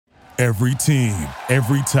Every team,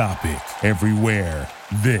 every topic, everywhere.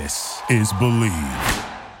 This is Believe.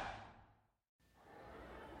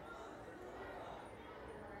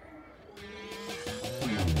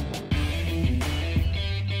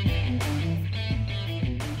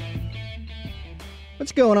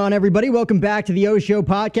 What's going on, everybody? Welcome back to the O Show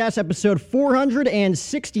Podcast, episode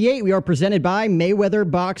 468. We are presented by Mayweather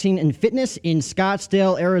Boxing and Fitness in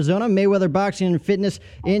Scottsdale, Arizona. Mayweather Boxing and Fitness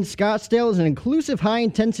in Scottsdale is an inclusive,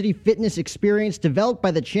 high-intensity fitness experience developed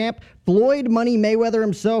by the champ Floyd Money Mayweather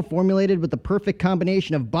himself, formulated with the perfect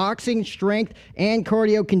combination of boxing, strength, and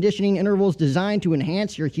cardio conditioning intervals designed to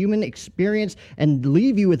enhance your human experience and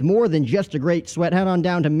leave you with more than just a great sweat. Head on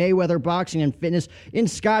down to Mayweather Boxing and Fitness in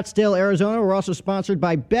Scottsdale, Arizona. We're also sponsored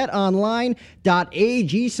by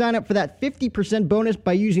betonline.ag. Sign up for that 50% bonus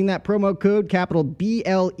by using that promo code, capital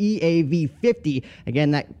BLEAV50. Again,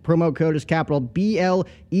 that promo code is capital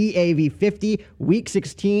BLEAV50. Week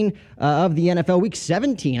 16 of the NFL. Week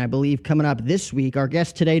 17, I believe, coming up this week. Our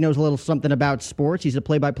guest today knows a little something about sports. He's a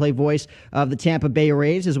play-by-play voice of the Tampa Bay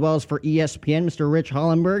Rays, as well as for ESPN, Mr. Rich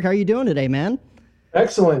Hollenberg. How are you doing today, man?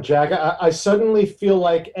 Excellent, Jack. I suddenly feel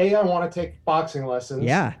like, A, I want to take boxing lessons.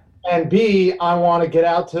 Yeah. And B, I want to get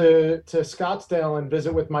out to Scottsdale and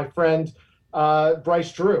visit with my friend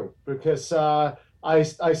Bryce Drew, because I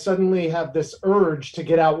suddenly have this urge to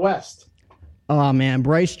get out west. Oh, man,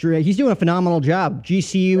 Bryce Drew, he's doing a phenomenal job.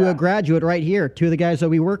 GCU graduate right here. Two of the guys that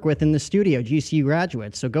we work with in the studio, GCU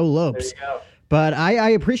graduates. So go Lopes. There you go. But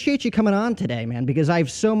I appreciate you coming on today, man, because I have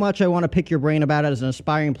so much I want to pick your brain about it as an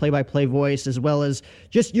aspiring play-by-play voice, as well as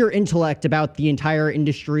just your intellect about the entire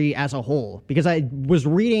industry as a whole. Because I was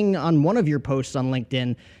reading on one of your posts on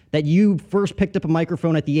LinkedIn that you first picked up a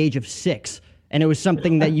microphone at the age of 6, and it was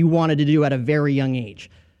something that you wanted to do at a very young age.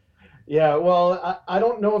 Yeah, well, I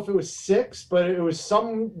don't know if it was 6, but it was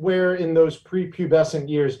somewhere in those prepubescent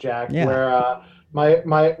years, Jack, where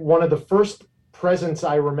my one of the first presents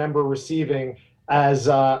I remember receiving as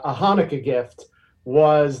a Hanukkah gift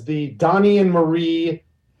was the Donnie and Marie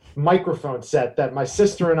microphone set that my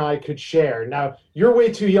sister and I could share. Now, you're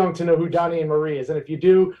way too young to know who Donnie and Marie is, and if you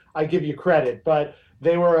do, I give you credit, but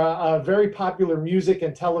they were a very popular music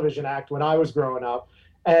and television act when I was growing up.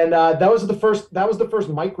 And that was the first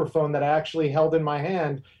microphone that I actually held in my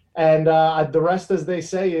hand. And the rest, as they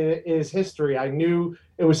say, is history. I knew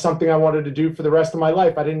it was something I wanted to do for the rest of my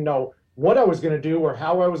life. I didn't know what I was going to do or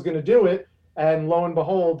how I was going to do it. And lo and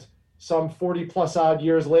behold, some 40 plus odd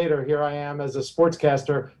years later, here I am as a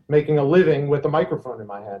sportscaster making a living with a microphone in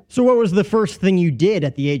my hand. So what was the first thing you did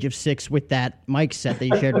at the age of 6 with that mic set that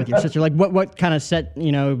you shared with your sister? Like what kind of set,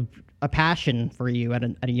 a passion for you at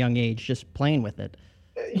a young age, just playing with it?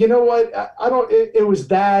 You know what? It was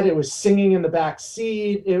that. It was singing in the back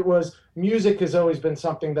seat. It was music has always been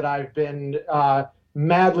something that I've been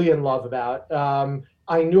madly in love about.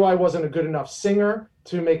 I knew I wasn't a good enough singer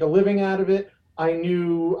to make a living out of it. I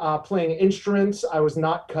knew playing instruments I was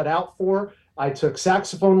not cut out for. I took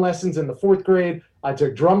saxophone lessons in the 4th grade. I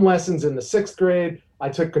took drum lessons in the 6th grade. I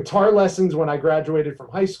took guitar lessons when I graduated from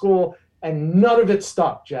high school, and none of it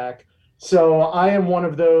stuck, Jack. So I am one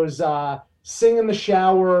of those sing in the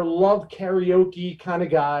shower, love karaoke kind of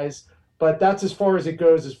guys, but that's as far as it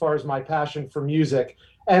goes as far as my passion for music.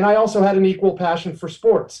 And I also had an equal passion for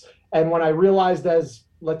sports. And when I realized as,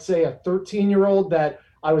 let's say, a 13-year-old that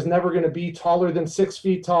I was never going to be taller than 6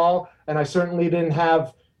 feet tall, and I certainly didn't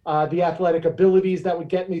have the athletic abilities that would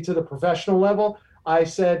get me to the professional level, I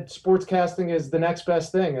said sportscasting is the next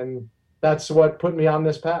best thing, and that's what put me on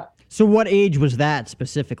this path. So what age was that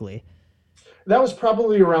specifically? That was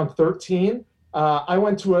probably around 13. I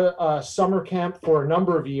went to a summer camp for a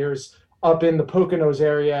number of years up in the Poconos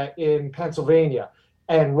area in Pennsylvania.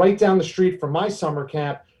 And right down the street from my summer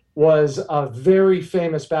camp was a very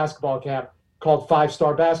famous basketball camp called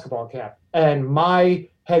 5-Star Basketball Camp. And my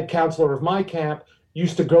head counselor of my camp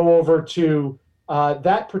used to go over to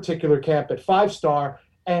that particular camp at 5-Star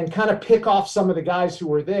and kind of pick off some of the guys who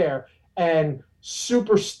were there. And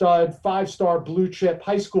super stud, 5-star blue chip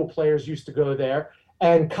high school players used to go there.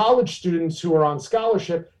 And college students who were on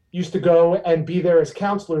scholarship used to go and be there as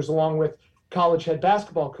counselors along with college head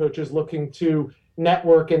basketball coaches looking to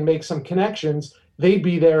network and make some connections. They'd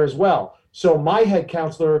be there as well. So my head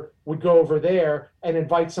counselor would go over there and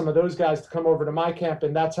invite some of those guys to come over to my camp.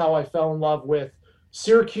 And that's how I fell in love with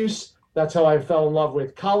Syracuse. That's how I fell in love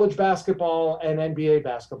with college basketball and NBA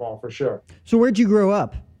basketball for sure. So where'd you grow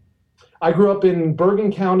up? I grew up in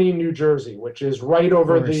Bergen County, New Jersey, which is right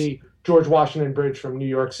over the George Washington Bridge from New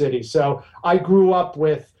York City. So I grew up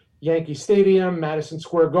with Yankee Stadium, Madison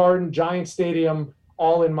Square Garden, Giant Stadium,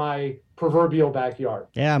 all in my proverbial backyard.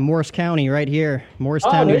 Yeah, Morris County right here,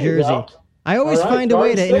 Morristown, New There you Jersey. go. I always All right, find a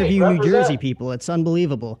way to Garden State, interview New represent. Jersey people. It's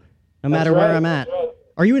unbelievable, no That's matter where right, I'm that's at. right.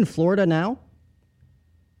 Are you in Florida now?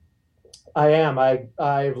 I am.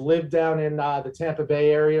 I've lived down in the Tampa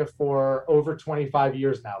Bay area for over 25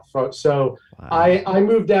 years now. So Wow. I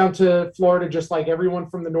moved down to Florida just like everyone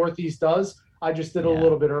from the Northeast does. I just did a Yeah.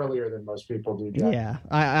 little bit earlier than most people do, Jack. Yeah,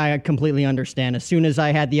 I completely understand. As soon as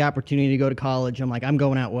I had the opportunity to go to college, I'm like, I'm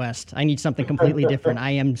going out west. I need something completely different.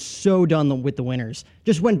 I am so done with the winters.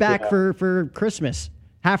 Just went back for Christmas.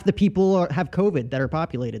 Half the people have COVID that are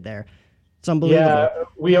populated there. It's unbelievable. Yeah,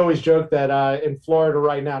 we always joke that in Florida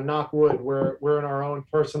right now, knock wood, we're in our own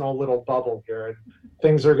personal little bubble here, and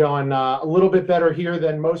things are going a little bit better here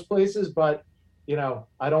than most places. But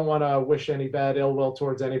I don't want to wish any bad ill will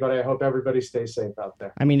towards anybody. I hope everybody stays safe out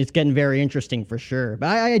there. I mean, it's getting very interesting for sure. But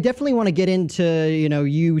I definitely want to get into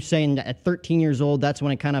you saying that at 13 years old, that's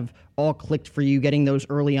when it kind of all clicked for you, getting those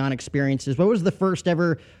early on experiences. What was the first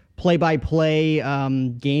ever play-by-play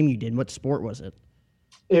game you did? What sport was it?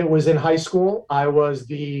 It was in high school. I was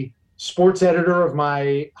the sports editor of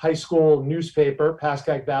my high school newspaper,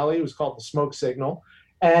 Pascagoula Valley. It was called the Smoke Signal.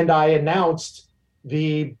 And I announced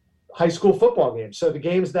the high school football games. So the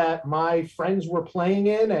games that my friends were playing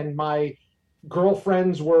in and my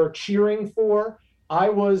girlfriends were cheering for, I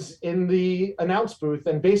was in the announce booth.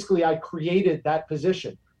 And basically, I created that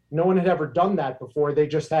position. No one had ever done that before. They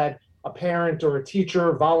just had a parent or a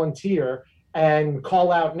teacher volunteer and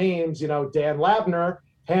call out names, Dan Labner,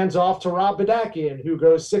 hands off to Rob Badakian, who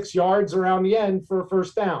goes 6 yards around the end for a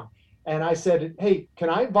first down. And I said, hey, can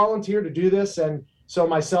I volunteer to do this? And so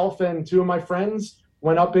myself and two of my friends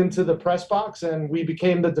went up into the press box, and we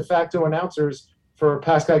became the de facto announcers for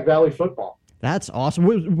Pascagoula Valley football. That's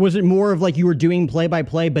awesome. Was it more of like you were doing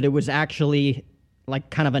play-by-play, but it was actually like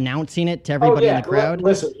kind of announcing it to everybody in the crowd?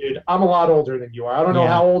 Listen, dude, I'm a lot older than you are. I don't know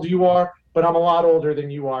how old you are, but I'm a lot older than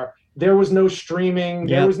you are. There was no streaming.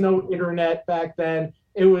 There was no internet back then.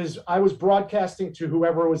 I was broadcasting to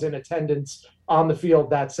whoever was in attendance on the field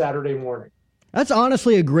that Saturday morning. That's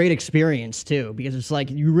honestly a great experience too, because it's like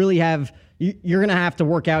you really you're going to have to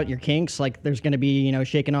work out your kinks. Like there's going to be,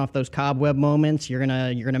 shaking off those cobweb moments. You're going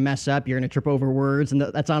to mess up. You're going to trip over words. And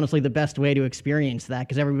that's honestly the best way to experience that,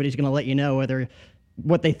 because everybody's going to let you know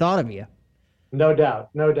what they thought of you. No doubt.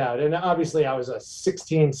 No doubt. And obviously I was a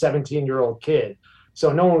 16, 17-year-old kid,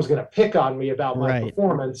 so no one was going to pick on me about my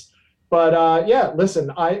performance. But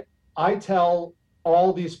listen, I tell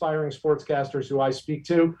all the aspiring sportscasters who I speak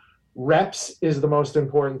to, reps is the most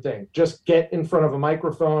important thing. Just get in front of a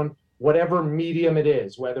microphone, whatever medium it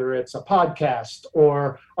is, whether it's a podcast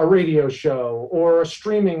or a radio show or a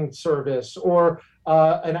streaming service or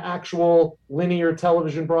an actual linear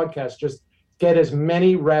television broadcast. Just get as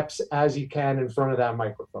many reps as you can in front of that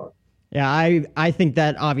microphone. Yeah, I think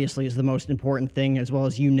that obviously is the most important thing, as well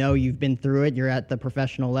as you've been through it. You're at the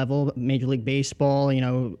professional level, Major League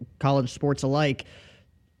Baseball, college sports alike.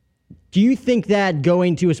 Do you think that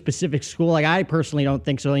going to a specific school, like I personally don't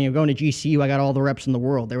think so. Going to GCU, I got all the reps in the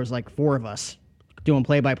world. There was like 4 of us doing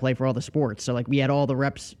play-by-play for all the sports. So like we had all the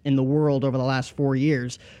reps in the world over the last 4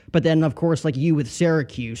 years. But then, of course, like you with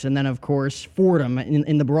Syracuse, and then, of course, Fordham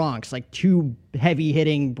in the Bronx, like 2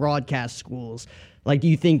 heavy-hitting broadcast schools. Like, do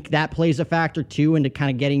you think that plays a factor, too, into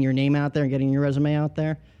kind of getting your name out there and getting your resume out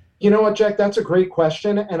there? You know what, Jack? That's a great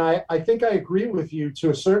question. And I think I agree with you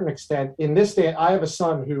to a certain extent. In this day, I have a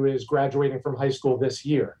son who is graduating from high school this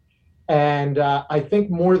year. And I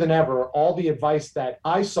think more than ever, all the advice that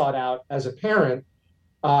I sought out as a parent,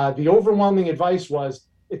 the overwhelming advice was,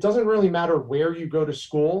 it doesn't really matter where you go to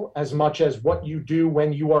school as much as what you do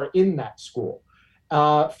when you are in that school.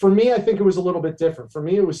 For me, I think it was a little bit different. For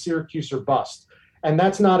me, it was Syracuse or bust. And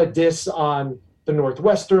that's not a diss on the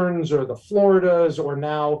Northwesterns or the Floridas or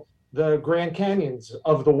now the Grand Canyons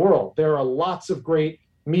of the world. There are lots of great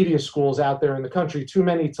media schools out there in the country, too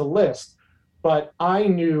many to list. But I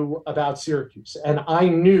knew about Syracuse, and I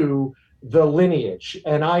knew the lineage,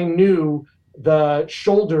 and I knew the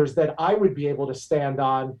shoulders that I would be able to stand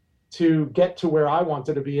on to get to where I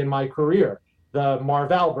wanted to be in my career. The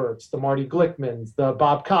Marv Alberts, the Marty Glickmans, the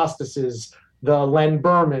Bob Costases, the Len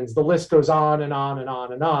Bermans, the list goes on and on and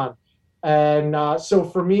on and on. And so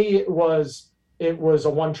for me, it was a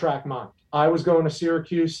one-track mind. I was going to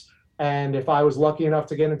Syracuse, and if I was lucky enough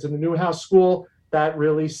to get into the Newhouse School, that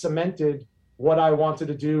really cemented what I wanted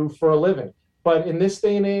to do for a living. But in this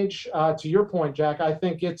day and age, to your point, Jack, I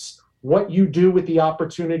think it's what you do with the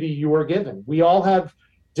opportunity you are given. We all have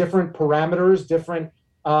different parameters, different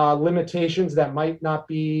limitations that might not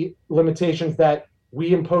be limitations that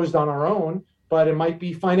we imposed on our own. but it might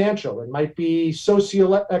be financial. It might be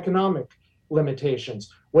socioeconomic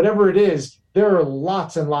limitations. Whatever it is, there are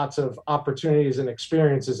lots and lots of opportunities and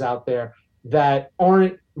experiences out there that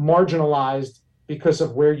aren't marginalized because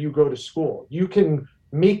of where you go to school. You can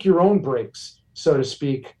make your own breaks, so to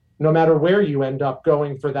speak, no matter where you end up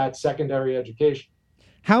going for that secondary education.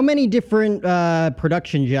 How many different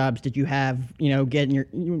production jobs did you have, getting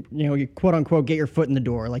your quote unquote, get your foot in the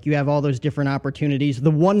door? Like, you have all those different opportunities.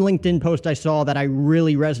 The one LinkedIn post I saw that I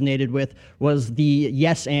really resonated with was the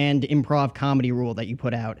yes and improv comedy rule that you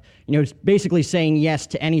put out. It's basically saying yes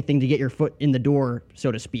to anything to get your foot in the door,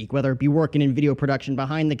 so to speak, whether it be working in video production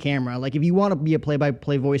behind the camera. Like, if you want to be a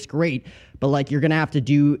play-by-play voice, great, but like, you're going to have to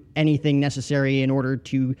do anything necessary in order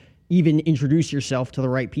to even introduce yourself to the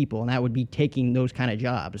right people, and that would be taking those kind of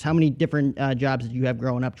jobs. How many different jobs did you have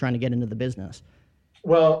growing up trying to get into the business?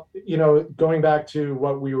 Well, going back to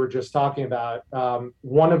what we were just talking about,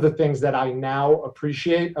 one of the things that I now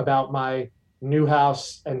appreciate about my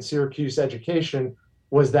Newhouse and Syracuse education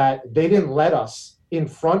was that they didn't let us in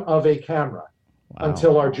front of a camera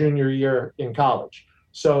until our junior year in college.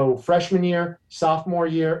 So freshman year, sophomore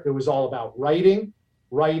year, it was all about writing,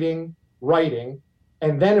 writing, writing.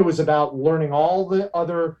 And then it was about learning all the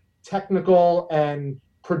other technical and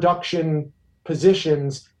production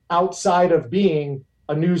positions outside of being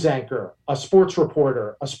a news anchor, a sports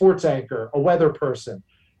reporter, a sports anchor, a weather person,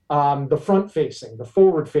 the front-facing, the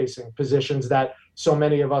forward-facing positions that so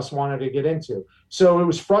many of us wanted to get into. So it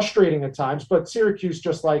was frustrating at times, but Syracuse,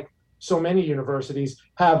 just like so many universities,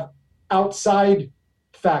 have outside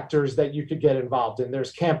factors that you could get involved in.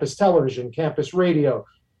 There's campus television, campus radio,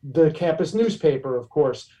 the campus newspaper, of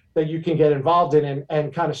course, that you can get involved in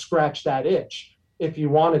and kind of scratch that itch if you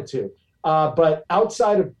wanted to. But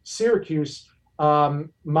outside of Syracuse,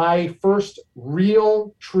 my first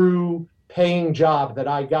real, true paying job that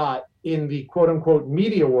I got in the quote unquote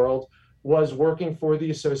media world was working for the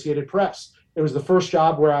Associated Press. It was the first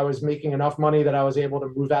job where I was making enough money that I was able to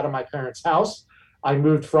move out of my parents' house. I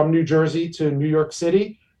moved from New Jersey to New York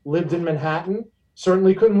City, lived in Manhattan.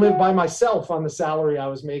 Certainly couldn't live by myself on the salary I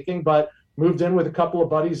was making, but moved in with a couple of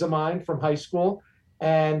buddies of mine from high school.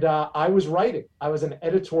 And I was writing. I was an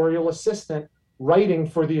editorial assistant writing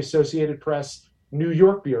for the Associated Press New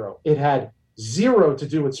York Bureau. It had zero to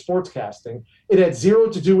do with sportscasting. It had zero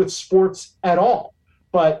to do with sports at all.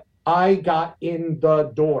 But I got in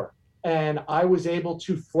the door and I was able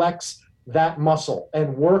to flex that muscle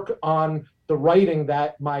and work on the writing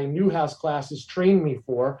that my Newhouse classes trained me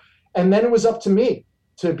for. And then it was up to me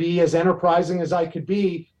to be as enterprising as I could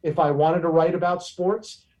be. If I wanted to write about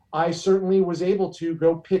sports, I certainly was able to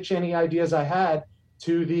go pitch any ideas I had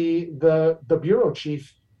to the bureau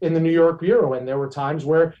chief in the New York Bureau. And there were times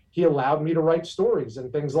where he allowed me to write stories and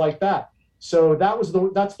things like that. So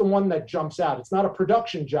that's the one that jumps out. It's not a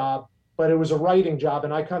production job, but it was a writing job.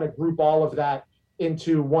 And I kind of group all of that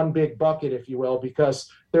into one big bucket, if you will, because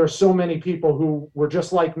there are so many people who were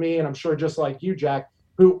just like me, and I'm sure just like you, Jack,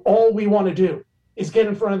 who all we want to do is get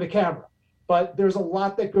in front of the camera. But there's a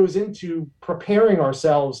lot that goes into preparing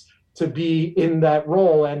ourselves to be in that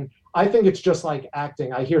role. And I think it's just like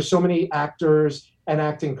acting. I hear so many actors and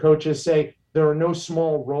acting coaches say there are no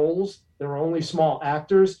small roles, there are only small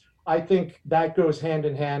actors. I think that goes hand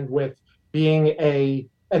in hand with being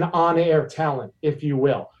an on-air talent, if you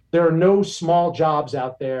will. There are no small jobs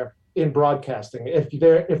out there in broadcasting.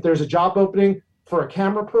 If there's a job opening for a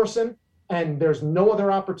camera person, and there's no other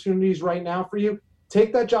opportunities right now for you,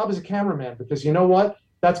 take that job as a cameraman, because you know what?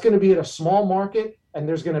 That's going to be at a small market, and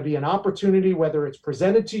there's going to be an opportunity, whether it's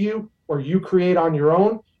presented to you or you create on your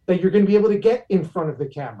own, that you're going to be able to get in front of the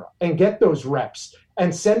camera and get those reps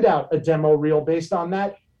and send out a demo reel based on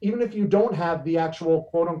that, even if you don't have the actual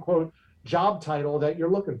quote unquote job title that you're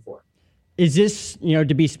looking for. Is this,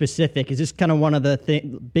 to be specific, is this kind of one of the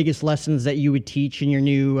biggest lessons that you would teach in your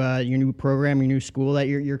new program, your new school that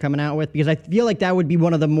you're coming out with? Because I feel like that would be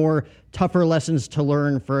one of the more tougher lessons to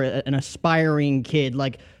learn for an aspiring kid.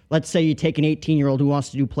 Like, let's say you take an 18-year-old who wants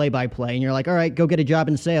to do play-by-play, and you're like, all right, go get a job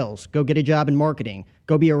in sales, go get a job in marketing,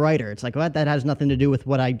 go be a writer. It's like, well, that has nothing to do with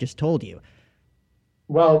what I just told you.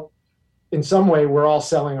 Well, in some way, we're all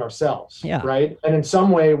selling ourselves, right? And in some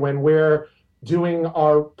way, when we're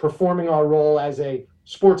performing our role as a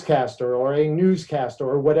sportscaster or a newscaster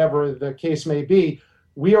or whatever the case may be,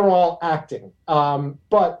 we are all acting.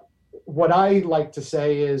 But what I like to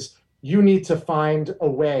say is you need to find a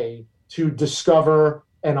way to discover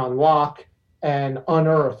and unlock and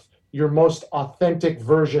unearth your most authentic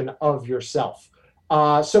version of yourself.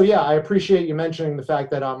 So yeah, I appreciate you mentioning the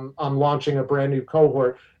fact that I'm launching a brand new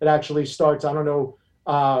cohort. It actually starts, I don't know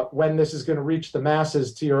when this is going to reach the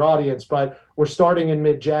masses to your audience, but we're starting in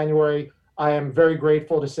mid-January. I am very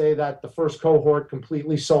grateful to say that the first cohort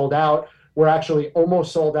completely sold out. We're actually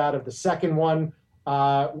almost sold out of the second one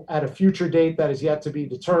at a future date that is yet to be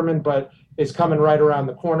determined, but is coming right around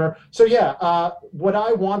the corner. So yeah, what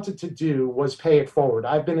I wanted to do was pay it forward.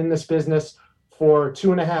 I've been in this business for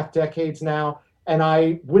 2.5 decades now, and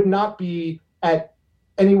I would not be at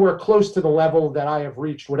anywhere close to the level that I have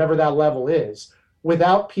reached, whatever that level is,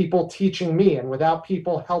 without people teaching me and without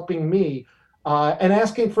people helping me and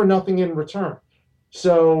asking for nothing in return.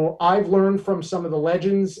 So I've learned from some of the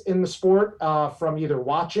legends in the sport from either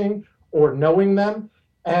watching or knowing them.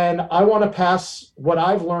 And I want to pass what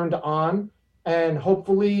I've learned on and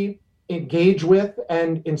hopefully engage with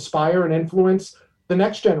and inspire and influence the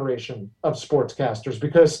next generation of sportscasters,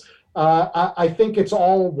 because I think it's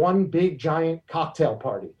all one big giant cocktail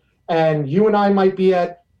party. And you and I might be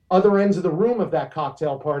at other ends of the room of that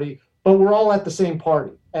cocktail party, but we're all at the same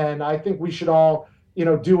party. And I think we should all,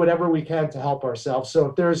 do whatever we can to help ourselves. So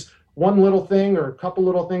if there's one little thing or a couple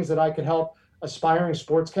little things that I could help aspiring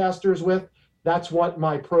sportscasters with, that's what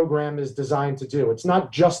my program is designed to do. It's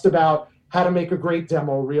not just about how to make a great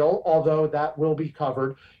demo reel, although that will be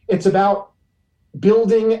covered. It's about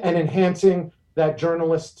building and enhancing that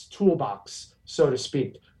journalist's toolbox, so to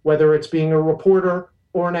speak, whether it's being a reporter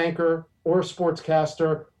or an anchor or a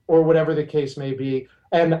sportscaster or whatever the case may be.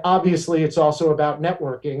 And obviously, it's also about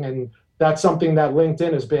networking, and that's something that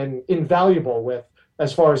LinkedIn has been invaluable with,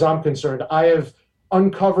 as far as I'm concerned. I have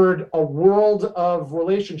uncovered a world of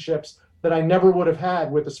relationships that I never would have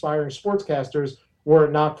had with aspiring sportscasters were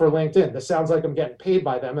it not for LinkedIn. This sounds like I'm getting paid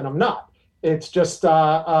by them, and I'm not. It's just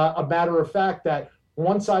a matter of fact that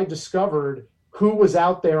once I discovered who was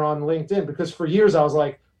out there on LinkedIn, because for years I was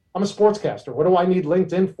like, I'm a sportscaster. What do I need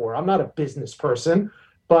LinkedIn for? I'm not a business person.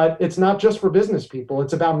 But it's not just for business people.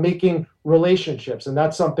 It's about making relationships, and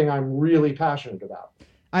that's something I'm really passionate about.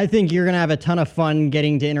 I think you're going to have a ton of fun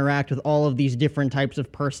getting to interact with all of these different types of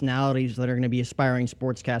personalities that are going to be aspiring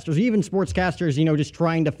sportscasters, even sportscasters, just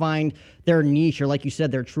trying to find their niche, or like you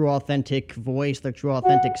said, their true authentic voice, their true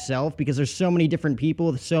authentic self, because there's so many different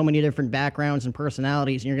people with so many different backgrounds and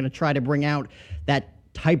personalities, and you're going to try to bring out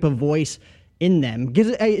that type of voice in them. Because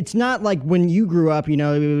it's not like when you grew up, it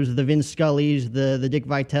was the Vince Scullys, the Dick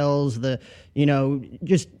Vitales,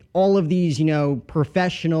 just all of these,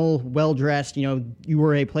 professional, well-dressed, you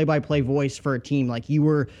were a play-by-play voice for a team. Like you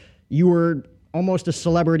were almost a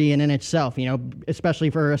celebrity in itself, especially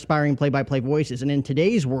for aspiring play-by-play voices. And in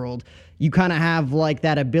today's world, you kind of have like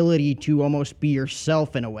that ability to almost be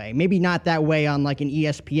yourself in a way. Maybe not that way on like an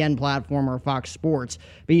ESPN platform or Fox Sports,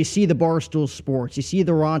 but you see the Barstool Sports, you see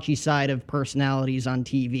the raunchy side of personalities on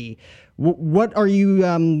TV. What are you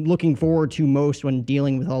looking forward to most when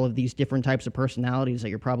dealing with all of these different types of personalities that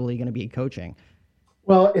you're probably going to be coaching?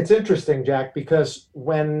 Well, it's interesting, Jack, because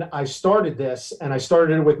when I started this, and I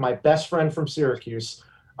started it with my best friend from Syracuse,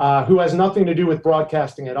 who has nothing to do with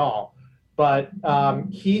broadcasting at all, but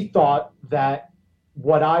he thought that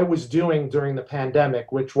what I was doing during the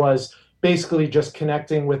pandemic, which was basically just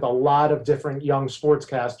connecting with a lot of different young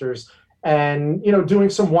sportscasters and, doing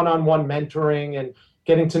some one-on-one mentoring and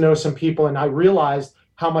getting to know some people, and I realized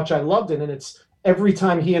how much I loved it. And it's every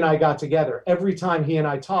time he and I got together, every time he and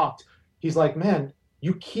I talked, he's like, man,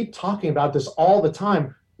 you keep talking about this all the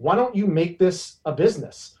time. Why don't you make this a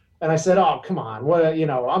business? And I said, oh, come on.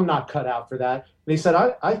 Well, I'm not cut out for that. And he said,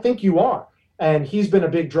 I think you are. And he's been a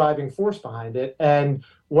big driving force behind it. And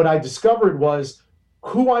what I discovered was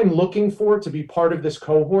who I'm looking for to be part of this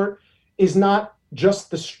cohort is not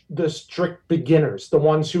just the strict beginners, the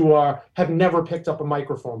ones who have never picked up a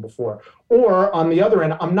microphone before. Or on the other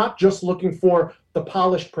end, I'm not just looking for the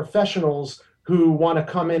polished professionals who want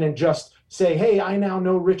to come in and just say, hey, I now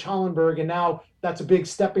know Rich Hollenberg, and now that's a big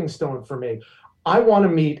stepping stone for me. I want to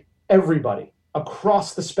meet everybody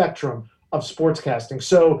across the spectrum of sportscasting.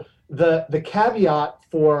 So the caveat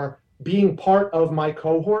for being part of my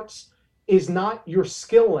cohorts is not your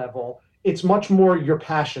skill level, it's much more your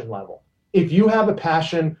passion level. If you have a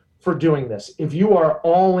passion for doing this, if you are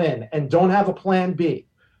all in and don't have a plan B,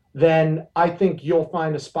 then I think you'll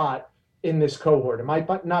find a spot in this cohort. It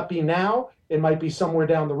might not be now, it might be somewhere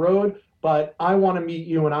down the road, but I want to meet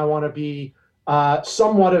you, and I want to be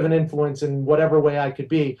somewhat of an influence in whatever way I could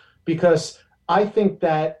be, because I think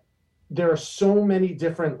that there are so many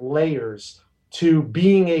different layers to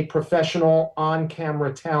being a professional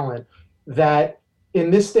on-camera talent that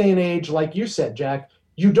in this day and age, like you said, Jack,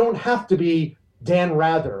 you don't have to be Dan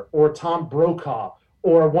Rather or Tom Brokaw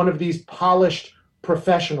or one of these polished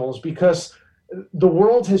professionals, because the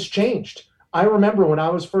world has changed. I remember when I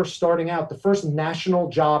was first starting out, the first national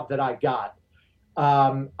job that I got,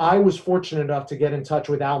 I was fortunate enough to get in touch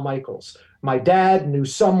with Al Michaels. My dad knew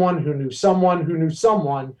someone who knew someone who knew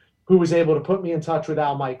someone who was able to put me in touch with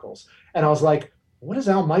Al Michaels. And I was like, what is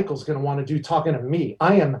Al Michaels going to want to do talking to me?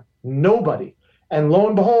 I am nobody. And lo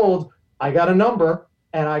and behold, I got a number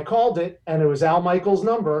and I called it, and it was Al Michaels'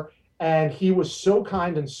 number. And he was so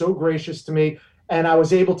kind and so gracious to me. And I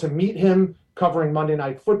was able to meet him covering Monday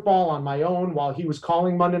Night Football on my own while he was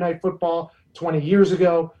calling Monday Night Football 20 years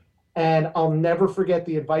ago. And I'll never forget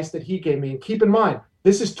the advice that he gave me. And keep in mind,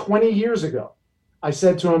 this is 20 years ago. I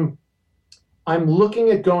said to him, I'm looking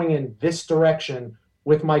at going in this direction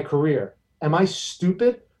with my career. Am I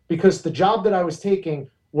stupid? Because the job that I was taking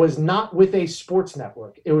was not with a sports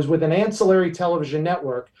network. It was with an ancillary television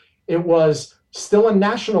network. It was still a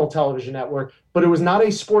national television network, but it was not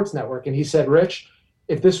a sports network. And he said, Rich,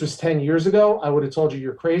 if this was 10 years ago, I would have told you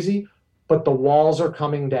you're crazy, but the walls are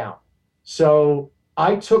coming down. So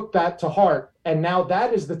I took that to heart. And now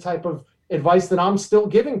that is the type of advice that I'm still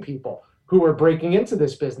giving people who are breaking into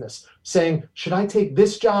this business, saying, should I take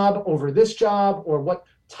this job over this job, or what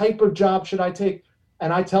type of job should I take?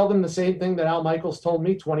 And I tell them the same thing that Al Michaels told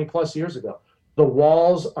me 20 plus years ago. The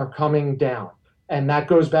walls are coming down. And that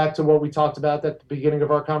goes back to what we talked about at the beginning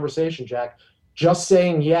of our conversation, Jack. Just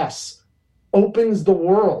saying yes opens the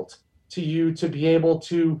world to you to be able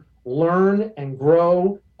to learn and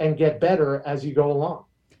grow and get better as you go along.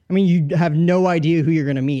 I mean, you have no idea who you're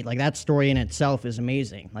going to meet. Like, that story in itself is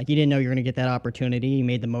amazing. Like, you didn't know you were going to get that opportunity. You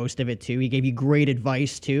made the most of it, too. He gave you great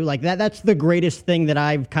advice, too. Like, that's the greatest thing that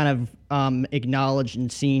I've kind of acknowledged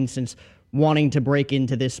and seen since wanting to break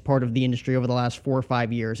into this part of the industry over the last 4 or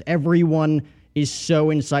 5 years. Everyone is so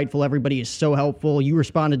insightful. Everybody is so helpful. You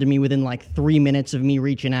responded to me within, like, 3 minutes of me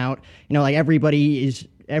reaching out. You know, like,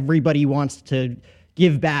 everybody wants to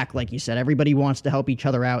give back, like you said. Everybody wants to help each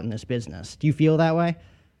other out in this business. Do you feel that way?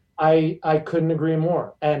 I couldn't agree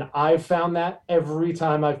more. And I've found that every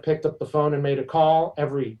time I've picked up the phone and made a call,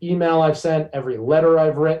 every email I've sent, every letter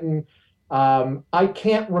I've written. I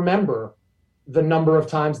can't remember the number of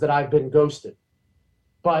times that I've been ghosted,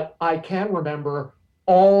 but I can remember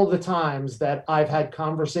all the times that I've had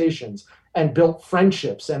conversations and built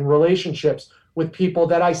friendships and relationships with people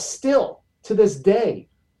that I still, to this day,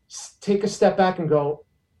 take a step back and go,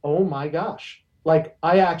 oh my gosh, like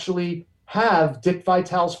I actually have Dick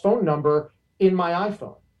Vitale's phone number in my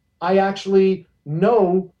iPhone. I actually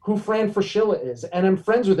know who Fran Fraschilla is, and I'm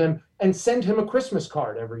friends with him and send him a Christmas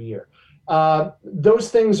card every year. Those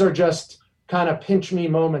things are just kind of pinch me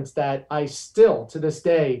moments that I still, to this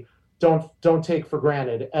day, don't take for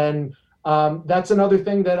granted. And that's another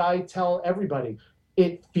thing that I tell everybody.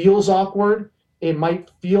 It feels awkward. It might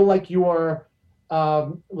feel like you are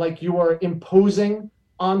imposing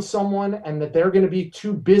on someone, and that they're going to be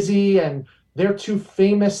too busy and they're too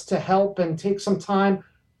famous to help and take some time.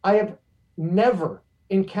 I have never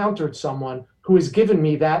encountered someone who has given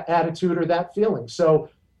me that attitude or that feeling. So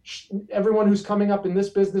everyone who's coming up in this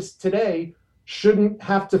business today shouldn't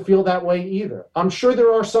have to feel that way either. I'm sure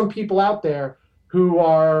there are some people out there who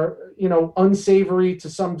are, unsavory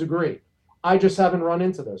to some degree. I just haven't run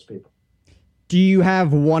into those people. Do you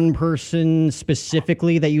have one person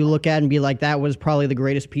specifically that you look at and be like, that was probably the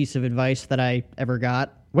greatest piece of advice that I ever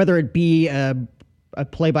got? Whether it be a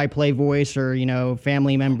play-by-play voice or,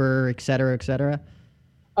 family member, et cetera, et cetera?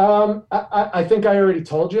 I think I already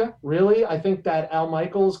told you, really. I think that Al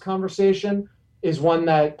Michaels conversation is one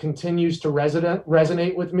that continues to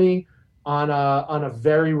resonate with me on a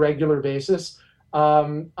very regular basis.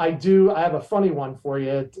 I have a funny one for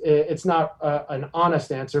you. It's not an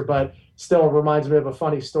honest answer, but still reminds me of a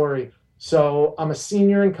funny story. So I'm a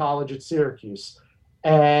senior in college at Syracuse,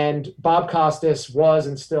 and Bob Costas was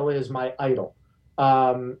and still is my idol.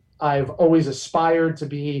 I've always aspired to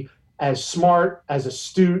be as smart, as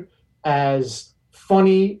astute, as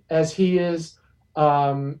funny as he is.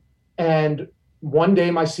 And one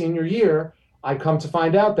day, my senior year, I come to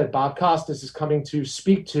find out that Bob Costas is coming to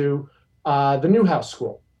speak to the Newhouse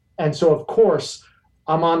School. And so, of course,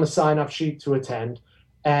 I'm on the sign-up sheet to attend.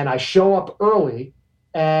 And I show up early,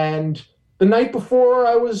 and the night before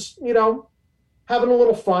I was, having a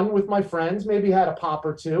little fun with my friends, maybe had a pop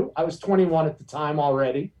or two. I was 21 at the time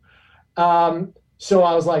already. So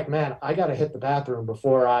I was like, man, I got to hit the bathroom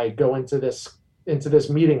before I go into this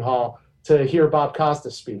meeting hall to hear Bob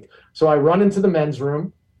Costas speak. So I run into the men's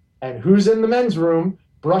room, and who's in the men's room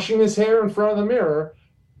brushing his hair in front of the mirror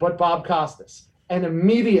but Bob Costas? And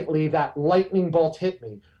immediately that lightning bolt hit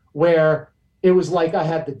me, where it was like I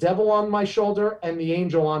had the devil on my shoulder and the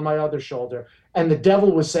angel on my other shoulder. And the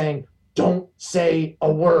devil was saying, don't say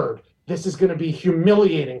a word. this is going to be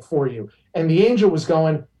humiliating for you. And the angel was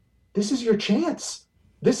going, this is your chance.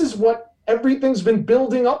 This is what everything's been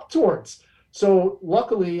building up towards. So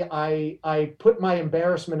luckily, I put my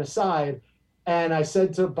embarrassment aside, and I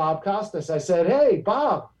said to Bob Costas, I said, hey,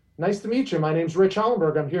 Bob, nice to meet you. My name's Rich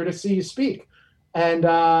Hollenberg. I'm here to see you speak. And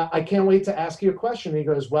I can't wait to ask you a question. And he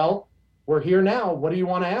goes, well, we're here now. What do you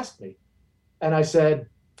want to ask me? And I said,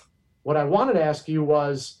 what I wanted to ask you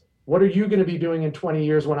was, what are you going to be doing in 20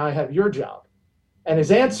 years when I have your job? And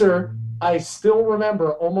his answer, I still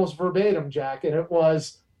remember almost verbatim, Jack. And it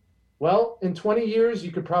was, well, in 20 years,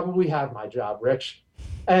 you could probably have my job, Rich.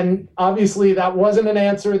 And obviously that wasn't an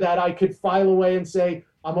answer that I could file away and say,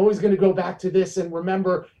 I'm always going to go back to this and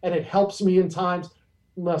remember, and it helps me in times.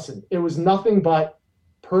 Listen, it was nothing but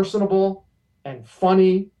personable and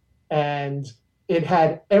funny, and it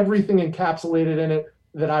had everything encapsulated in it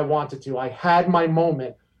that I wanted to. I had my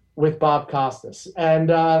moment with Bob Costas.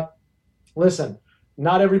 And listen,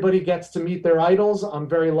 not everybody gets to meet their idols. I'm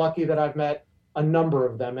very lucky that I've met a number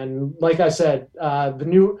of them. And like I said,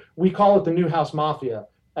 we call it the Newhouse Mafia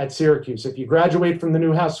at Syracuse. If you graduate from the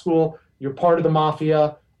Newhouse School, you're part of the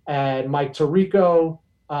Mafia. And Mike Tirico,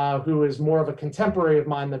 who is more of a contemporary of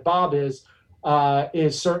mine than Bob is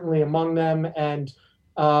certainly among them. And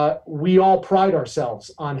we all pride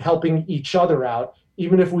ourselves on helping each other out,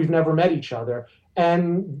 even if we've never met each other.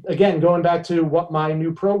 And again, going back to what my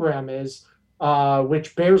new program is,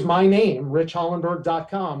 which bears my name,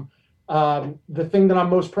 richhollenberg.com, the thing that I'm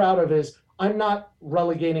most proud of is I'm not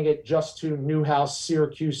relegating it just to Newhouse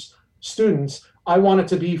Syracuse students. I want it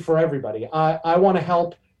to be for everybody. I want to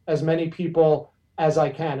help as many people as I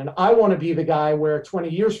can. And I want to be the guy where 20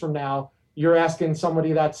 years from now, you're asking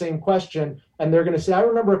somebody that same question and they're going to say, I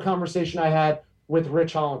remember a conversation I had with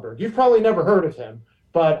Rich Hollenberg. You've probably never heard of him,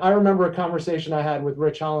 but I remember a conversation I had with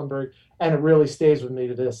Rich Hollenberg, and it really stays with me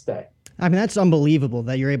to this day. I mean, that's unbelievable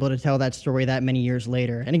that you're able to tell that story that many years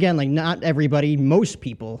later. And again, like, not everybody, most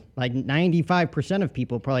people, like 95% of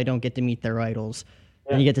people probably don't get to meet their idols.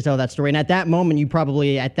 Yeah. And you get to tell that story. And at that moment, you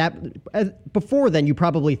probably, before then, you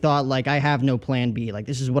probably thought, like, I have no plan B. Like,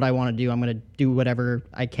 this is what I want to do. I'm going to do whatever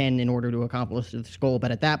I can in order to accomplish this goal.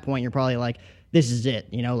 But at that point, you're probably like, this is it,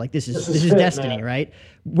 you know, like this is destiny, man. Right?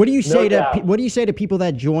 What do you say to people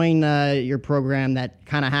that join your program that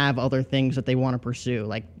kind of have other things that they want to pursue?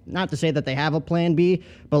 Like, not to say that they have a plan B,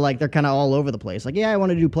 but like they're kind of all over the place. Like, yeah, I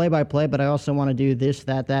want to do play-by-play, but I also want to do this,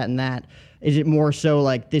 that, and that. Is it more so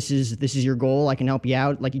like this is your goal? I can help you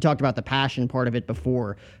out. Like you talked about the passion part of it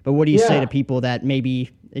before, but what do you say to people that maybe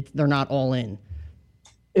they're not all in?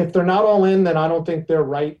 If they're not all in, then I don't think they're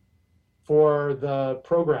right for the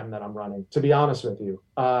program that I'm running, to be honest with you.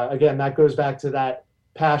 Again, that goes back to that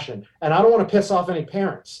passion. And I don't want to piss off any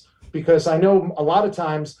parents, because I know a lot of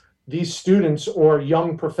times these students or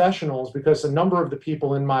young professionals, because a number of the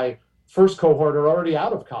people in my first cohort are already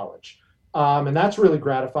out of college. And that's really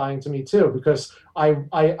gratifying to me too, because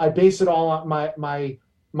I base it all on my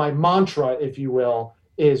mantra, if you will,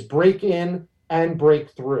 is break in and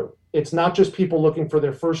break through. It's not just people looking for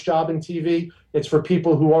their first job in TV. It's for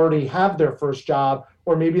people who already have their first job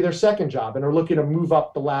or maybe their second job and are looking to move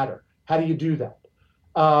up the ladder. How do you do that?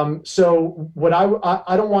 So what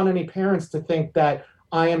I don't want any parents to think that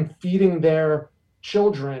I am feeding their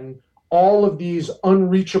children all of these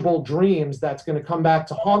unreachable dreams that's going to come back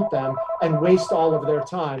to haunt them and waste all of their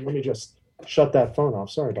time. Let me just shut that phone off.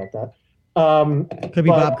 Sorry about that. Could be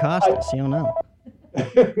Bob Costas. You don't know.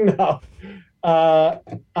 No.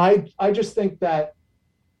 I just think that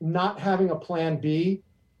not having a plan B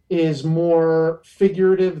is more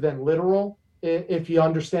figurative than literal, if you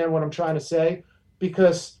understand what I'm trying to say.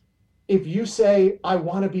 Because if you say, I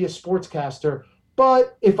want to be a sportscaster,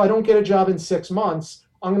 but if I don't get a job in 6 months,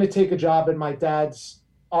 I'm going to take a job at my dad's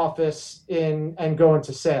office and go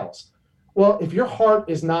into sales. Well, if your heart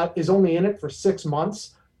is only in it for 6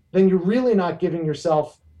 months, then you're really not giving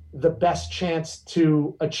yourself the best chance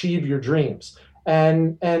to achieve your dreams.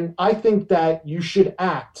 And I think that you should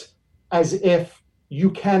act as if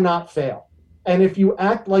you cannot fail. And if you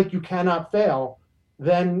act like you cannot fail,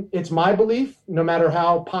 then it's my belief, no matter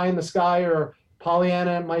how pie in the sky or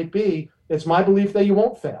Pollyanna it might be, it's my belief that you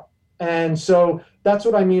won't fail. And so that's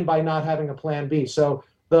what I mean by not having a plan B. So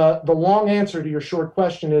the long answer to your short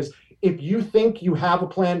question is, if you think you have a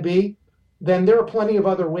plan B, then there are plenty of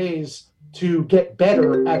other ways to get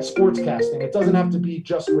better at sportscasting. It doesn't have to be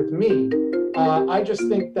just with me. I just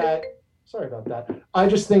think that, sorry about that. I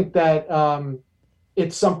just think that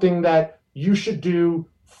it's something that you should do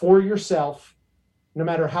for yourself, no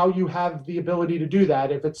matter how you have the ability to do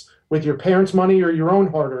that. If it's with your parents' money or your own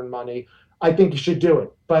hard-earned money, I think you should do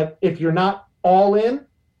it. But if you're not all in,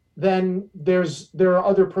 then there are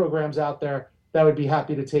other programs out there that would be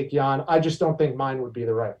happy to take you on. I just don't think mine would be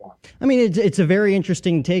the right one. I mean, it's a very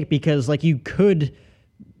interesting take because like you could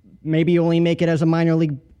maybe only make it as a minor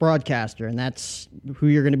league broadcaster, and that's who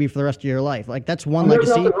you're going to be for the rest of your life. Like that's one legacy.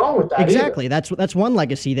 There's nothing wrong with that. Exactly. Either. That's one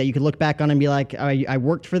legacy that you could look back on and be like, I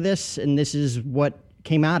worked for this, and this is what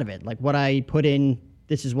came out of it. Like what I put in,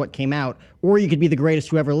 this is what came out. Or you could be the greatest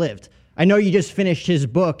who ever lived. I know you just finished his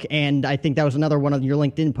book, and I think that was another one of your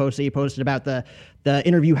LinkedIn posts that you posted about the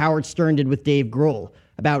interview Howard Stern did with Dave Grohl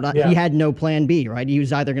about he had no plan B, right? He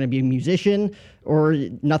was either going to be a musician or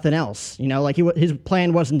nothing else. You know, like his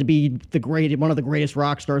plan wasn't to be one of the greatest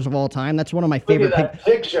rock stars of all time. That's one of my favorite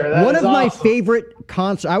picture. One of my favorite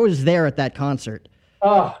concerts. I was there at that concert.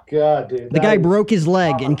 Oh God, dude! The guy broke his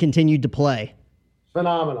leg and continued to play.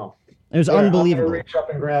 Phenomenal. It was unbelievable. I'm gonna reach up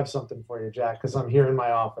and grab something for you, Jack, because I'm here in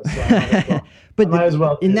my office. So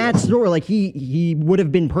but in that story, like he would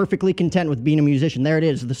have been perfectly content with being a musician. There it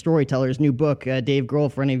is, The Storyteller's new book, Dave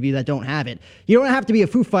Grohl. For any of you that don't have it, you don't have to be a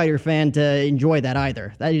Foo Fighter fan to enjoy that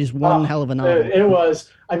either. That is one hell of a novel. It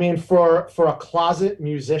was. I mean, for a closet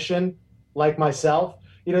musician like myself,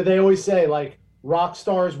 you know, they always say like rock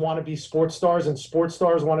stars want to be sports stars and sports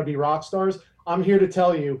stars want to be rock stars. I'm here to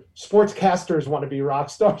tell you, sportscasters want to be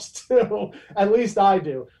rock stars too. At least I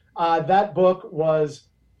do. That book was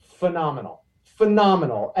phenomenal.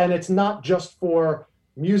 And it's not just for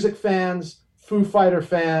music fans, Foo Fighter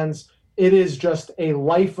fans. It is just a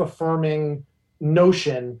life-affirming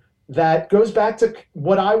notion that goes back to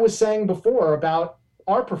what I was saying before about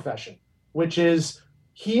our profession, which is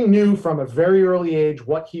he knew from a very early age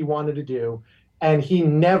what he wanted to do, and he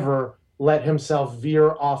never let himself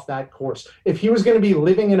veer off that course. If he was going to be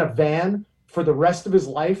living in a van for the rest of his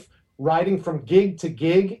life, riding from gig to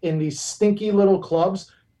gig in these stinky little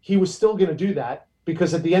clubs, he was still going to do that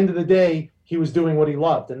because at the end of the day, he was doing what he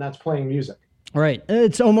loved, and that's playing music. Right.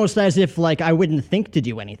 It's almost as if like I wouldn't think to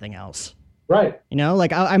do anything else. Right. You know,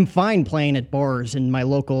 like I'm fine playing at bars in my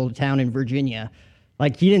local town in Virginia.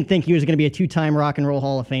 Like he didn't think he was going to be a 2-time Rock and Roll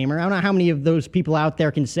Hall of Famer. I don't know how many of those people out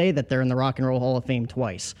there can say that they're in the Rock and Roll Hall of Fame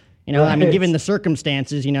twice. You know, right. I mean, given the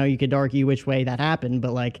circumstances, you know, you could argue which way that happened,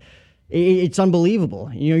 but like, it's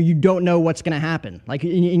unbelievable. You know, you don't know what's going to happen. Like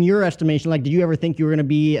in your estimation, like, did you ever think you were going to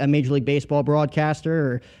be a Major League Baseball broadcaster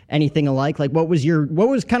or anything alike? Like, what was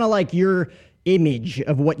kind of like your image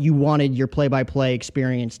of what you wanted your play-by-play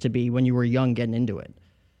experience to be when you were young getting into it?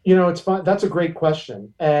 You know, it's fun. That's a great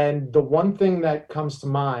question. And the one thing that comes to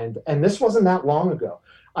mind, and this wasn't that long ago,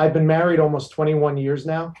 I've been married almost 21 years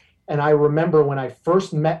now. And I remember when I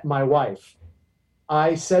first met my wife,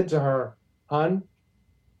 I said to her, "Hun,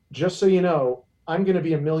 just so you know, I'm going to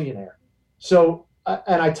be a millionaire." So,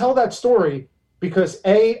 and I tell that story because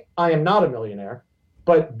A, I am not a millionaire,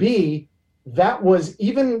 but B, that was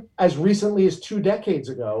even as recently as 2 decades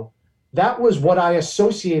ago, that was what I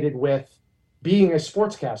associated with being a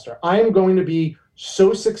sportscaster. I am going to be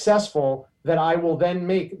so successful that I will then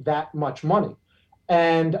make that much money.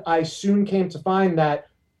 And I soon came to find that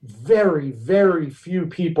very, very few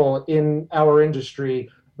people in our industry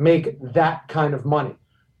make that kind of money.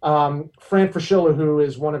 Fran Fraschilla, who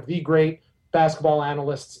is one of the great basketball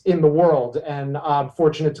analysts in the world, and I'm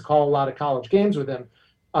fortunate to call a lot of college games with him,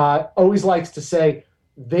 always likes to say,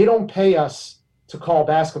 they don't pay us to call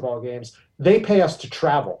basketball games. They pay us to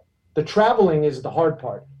travel. The traveling is the hard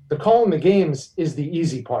part. The calling the games is the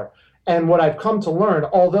easy part. And what I've come to learn,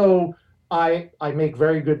 although I make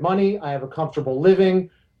very good money, I have a comfortable living,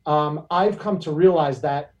 I've come to realize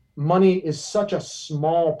that money is such a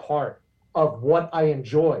small part of what I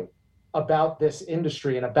enjoy about this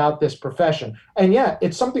industry and about this profession. And yeah,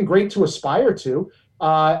 it's something great to aspire to.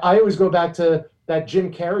 I always go back to that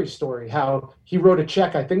Jim Carrey story, how he wrote a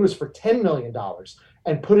check, I think it was for $10 million,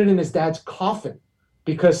 and put it in his dad's coffin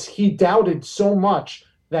because he doubted so much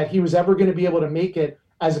that he was ever going to be able to make it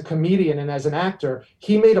as a comedian and as an actor.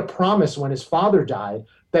 He made a promise when his father died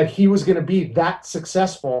that he was going to be that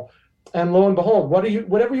successful. And lo and behold,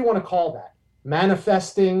 whatever you want to call that,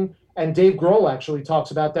 manifesting, and Dave Grohl actually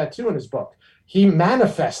talks about that too in his book. He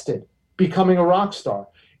manifested becoming a rock star.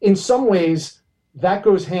 In some ways, that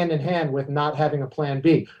goes hand in hand with not having a plan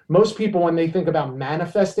B. Most people, when they think about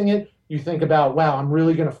manifesting it, you think about, wow, I'm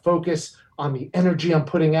really going to focus on the energy I'm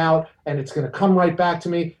putting out and it's going to come right back to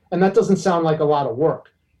me. And that doesn't sound like a lot of work.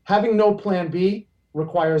 Having no plan B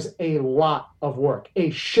requires a lot of work, a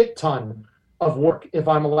shit ton of work, if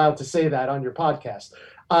I'm allowed to say that on your podcast.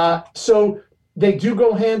 So they do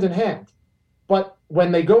go hand in hand. But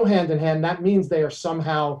when they go hand in hand, that means they are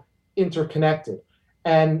somehow interconnected.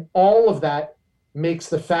 And all of that makes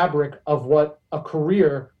the fabric of what a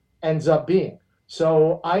career ends up being.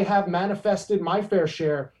 So I have manifested my fair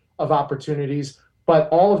share of opportunities, but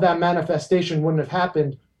all of that manifestation wouldn't have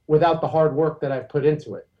happened without the hard work that I've put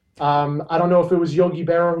into it. I don't know if it was Yogi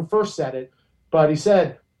Berra who first said it, but he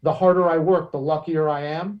said, the harder I work, the luckier I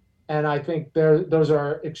am. And I think those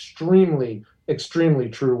are extremely, extremely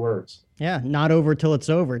true words. Yeah, not over till it's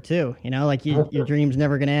over, too. You know, like your dream's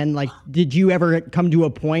never going to end. Like, did you ever come to a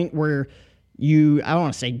point where I don't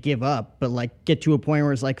want to say give up, but like get to a point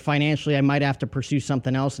where it's like financially I might have to pursue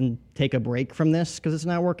something else and take a break from this because it's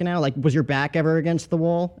not working out? Like, was your back ever against the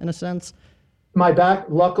wall in a sense? My back,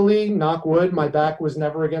 luckily, knock wood, my back was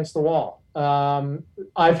never against the wall.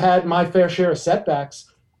 I've had my fair share of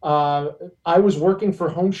setbacks. I was working for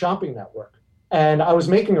Home Shopping Network, and I was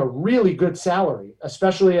making a really good salary,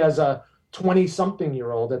 especially as a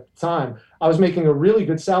 20-something-year-old at the time. I was making a really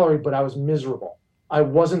good salary, but I was miserable. I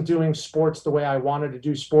wasn't doing sports the way I wanted to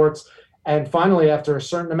do sports. And finally, after a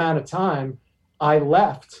certain amount of time, I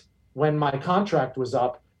left when my contract was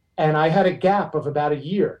up, and I had a gap of about a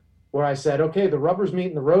year where I said, okay, the rubber's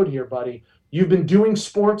meeting the road here, buddy. You've been doing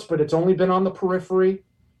sports, but it's only been on the periphery.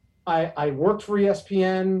 I worked for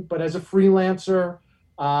ESPN, but as a freelancer.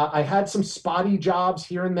 I had some spotty jobs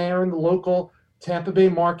here and there in the local Tampa Bay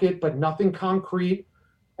market, but nothing concrete.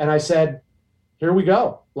 And I said, here we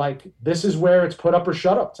go. Like, this is where it's put up or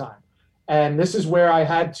shut up time. And this is where I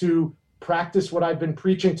had to practice what I've been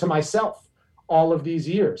preaching to myself all of these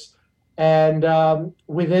years. And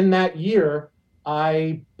within that year,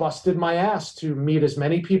 I busted my ass to meet as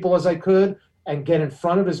many people as I could and get in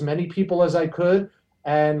front of as many people as I could.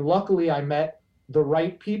 And luckily, I met the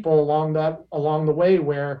right people along the way,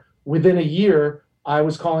 where within a year, I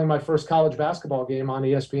was calling my first college basketball game on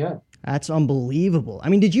ESPN. That's unbelievable. I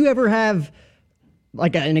mean, did you ever have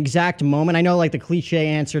like an exact moment? I know like the cliche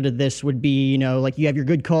answer to this would be, you know, like you have your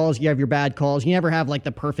good calls, you have your bad calls. You never have like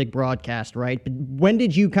the perfect broadcast, right? But when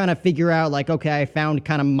did you kind of figure out like, okay, I found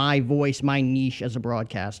kind of my voice, my niche as a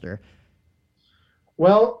broadcaster?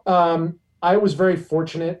 Well, I was very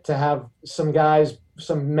fortunate to have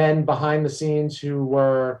some men behind the scenes who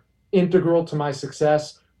were integral to my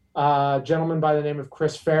success. A gentleman by the name of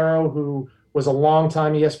Chris Farrow, who was a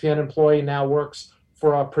longtime ESPN employee, now works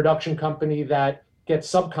for a production company that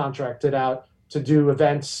gets subcontracted out to do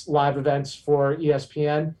events, live events for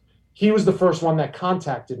ESPN. He was the first one that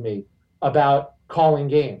contacted me about calling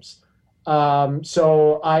games.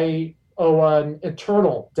 So I owe an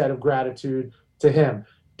eternal debt of gratitude to him.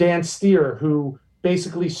 Dan Steer, who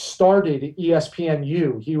basically started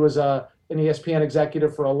ESPNU. He was an ESPN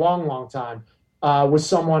executive for a long, long time, was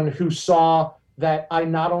someone who saw that I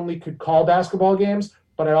not only could call basketball games,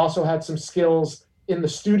 but I also had some skills in the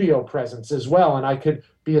studio presence as well, and I could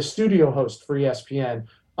be a studio host for ESPN.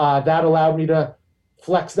 That allowed me to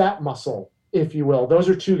flex that muscle, if you will. Those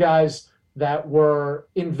are two guys that were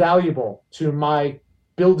invaluable to my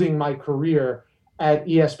building my career at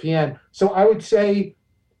ESPN. So I would say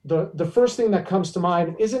the first thing that comes to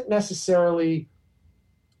mind isn't necessarily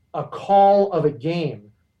a call of a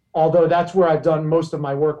game, although that's where I've done most of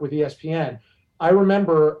my work with ESPN. I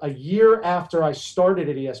remember a year after I started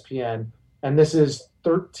at ESPN, and this is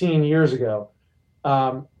 13 years ago,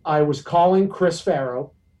 I was calling Chris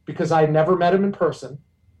Farrow because I had never met him in person.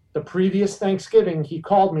 The previous Thanksgiving, he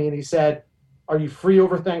called me and he said, "Are you free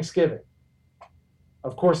over Thanksgiving?"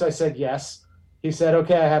 Of course, I said yes. He said,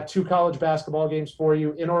 "Okay, I have 2 college basketball games for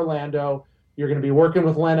you in Orlando. You're going to be working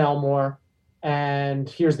with Len Elmore, and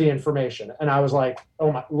here's the information." And I was like,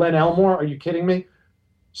 "Oh my, Len Elmore? Are you kidding me?"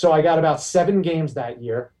 So I got about 7 games that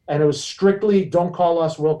year, and it was strictly, don't call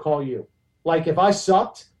us, we'll call you. Like, if I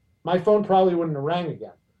sucked, my phone probably wouldn't have rang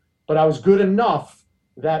again. But I was good enough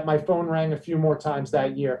that my phone rang a few more times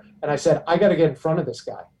that year. And I said, I got to get in front of this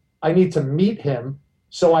guy. I need to meet him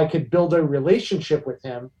so I could build a relationship with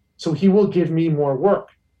him so he will give me more work.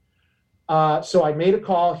 So I made a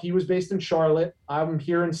call. He was based in Charlotte. I'm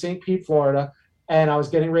here in St. Pete, Florida. And I was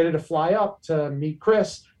getting ready to fly up to meet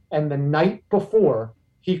Chris. And the night before,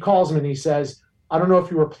 he calls me and he says, "I don't know if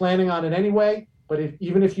you were planning on it anyway, but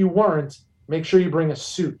even if you weren't, make sure you bring a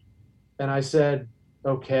suit." And I said,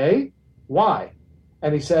 "Okay, why?"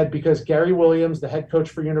 And he said, "Because Gary Williams, the head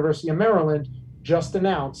coach for University of Maryland, just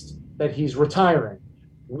announced that he's retiring.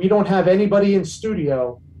 We don't have anybody in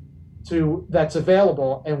studio that's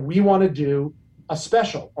available, and we want to do a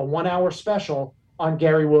 1-hour special on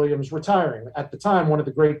Gary Williams retiring." At the time, one of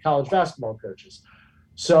the great college basketball coaches.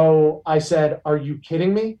 So I said, "Are you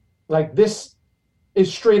kidding me? Like, this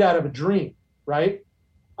is straight out of a dream, right?"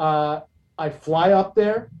 I fly up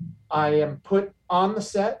there. I am put on the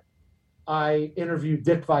set. I interview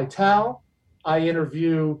Dick Vitale. I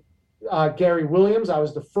interview Gary Williams. I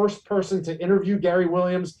was the first person to interview Gary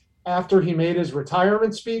Williams after he made his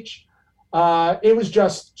retirement speech. It was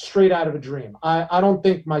just straight out of a dream. I don't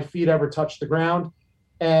think my feet ever touched the ground.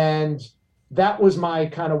 And that was my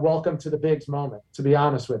kind of welcome to the bigs moment, to be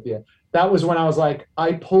honest with you. That was when I was like,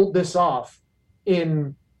 I pulled this off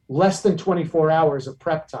in less than 24 hours of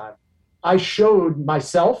prep time. I showed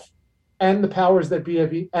myself and the powers that be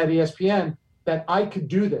at ESPN that I could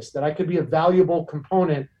do this, that I could be a valuable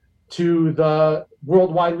component to the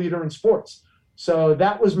worldwide leader in sports. So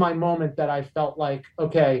that was my moment that I felt like,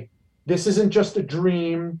 okay, this isn't just a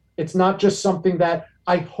dream. It's not just something that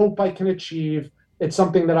I hope I can achieve. It's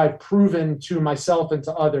something that I've proven to myself and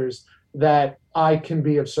to others that I can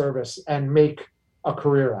be of service and make a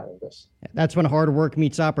career out of this. That's when hard work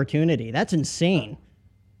meets opportunity. That's insane.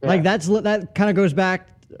 Yeah. Like that kind of goes back.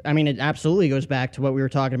 I mean, it absolutely goes back to what we were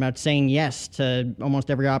talking about, saying yes to almost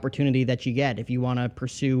every opportunity that you get if you want to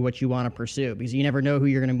pursue what you want to pursue, because you never know who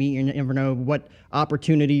you're going to meet. You never know what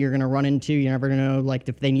opportunity you're going to run into. You never know, like,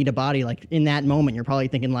 if they need a body, like in that moment, you're probably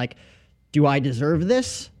thinking like, do I deserve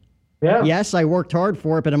this? Yeah. Yes, I worked hard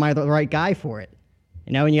for it, but am I the right guy for it?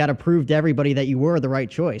 You know, and you got to prove to everybody that you were the right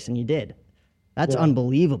choice, and you did. That's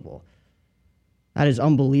unbelievable. That is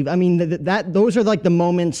unbelievable. I mean, those are like the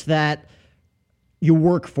moments that you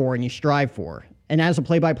work for and you strive for. And as a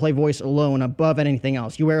play-by-play voice alone, above anything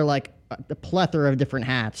else, you wear like a plethora of different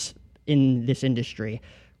hats in this industry.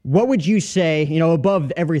 What would you say, you know,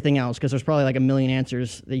 above everything else, because there's probably like a million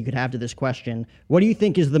answers that you could have to this question, what do you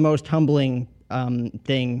think is the most humbling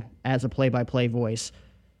thing as a play-by-play voice?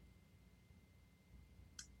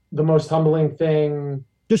 The most humbling thing...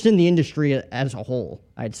 Just in the industry as a whole,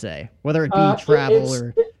 I'd say, whether it be travel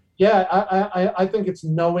or... I think it's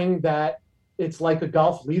knowing that it's like a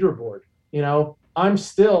golf leaderboard. You know, I'm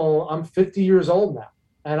 50 years old now,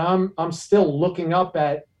 and I'm still looking up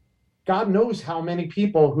at God knows how many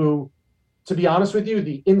people who, to be honest with you,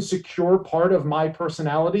 the insecure part of my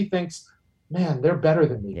personality thinks, man, they're better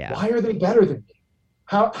than me. Yeah. Why are they better than me?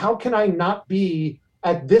 How can I not be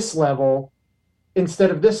at this level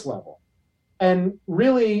instead of this level? And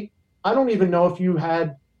really, I don't even know if you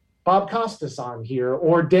had Bob Costas on here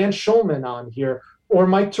or Dan Schulman on here or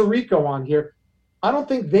Mike Tirico on here. I don't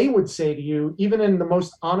think they would say to you, even in the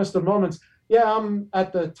most honest of moments, yeah, I'm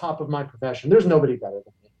at the top of my profession. There's nobody better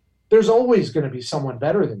than me. There's always going to be someone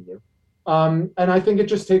better than you. And I think it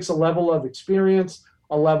just takes a level of experience,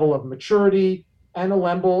 a level of maturity, and a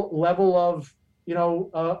level of, you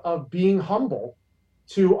know, of being humble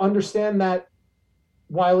to understand that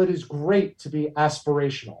while it is great to be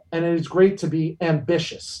aspirational and it is great to be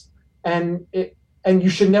ambitious, and you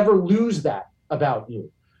should never lose that about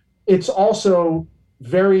you, it's also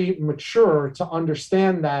very mature to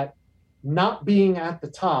understand that not being at the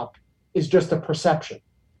top is just a perception.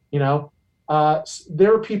 You know,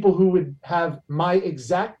 there are people who would have my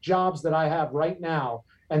exact jobs that I have right now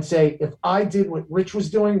and say, if I did what Rich was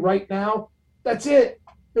doing right now, that's it.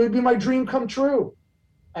 It would be my dream come true.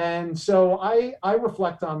 And so I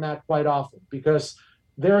reflect on that quite often, because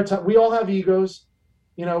there are we all have egos.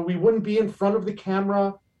 You know, we wouldn't be in front of the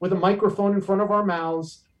camera with a microphone in front of our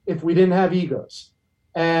mouths if we didn't have egos.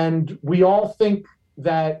 And we all think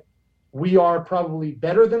that we are probably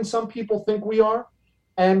better than some people think we are,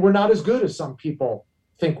 and we're not as good as some people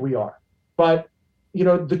think we are. But, you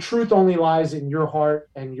know, the truth only lies in your heart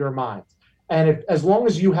and your mind. And as long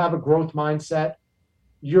as you have a growth mindset,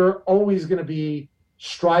 you're always going to be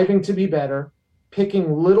striving to be better,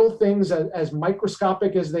 picking little things as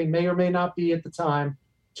microscopic as they may or may not be at the time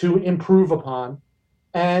to improve upon.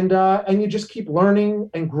 And you just keep learning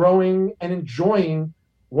and growing and enjoying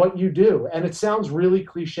what you do. And it sounds really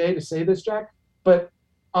cliche to say this, Jack, but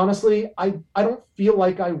honestly, I don't feel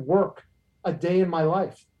like I work a day in my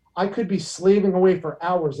life. I could be slaving away for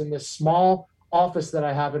hours in this small office that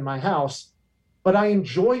I have in my house, but I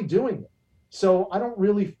enjoy doing it. So I don't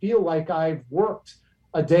really feel like I've worked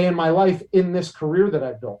a day in my life in this career that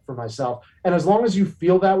I've built for myself. And as long as you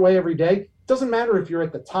feel that way every day, it doesn't matter if you're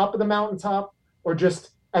at the top of the mountaintop or just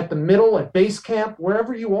at the middle, at base camp,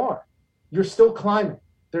 wherever you are, you're still climbing.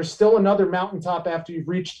 There's still another mountaintop after you've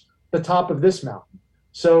reached the top of this mountain.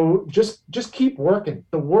 So just keep working.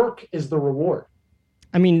 The work is the reward.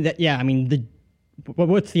 I mean,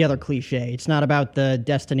 what's the other cliche? It's not about the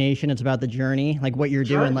destination. It's about the journey. Like what you're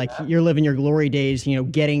doing, like you're living your glory days, you know,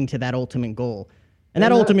 getting to that ultimate goal. And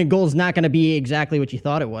that ultimate goal is not going to be exactly what you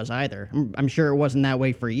thought it was either. I'm sure it wasn't that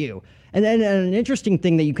way for you. And then an interesting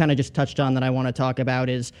thing that you kind of just touched on that I want to talk about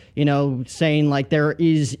is, saying like there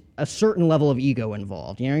is a certain level of ego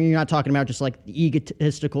involved. You're not talking about just like the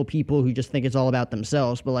egotistical people who just think it's all about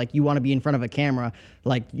themselves, but like you want to be in front of a camera,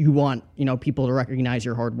 like you want, people to recognize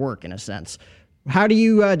your hard work in a sense. How do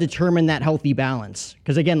you determine that healthy balance?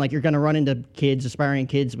 Because again, like you're going to run into kids, aspiring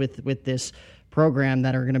kids with this program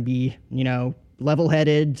that are going to be,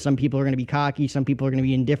 level-headed. Some people are going to be cocky. Some people are going to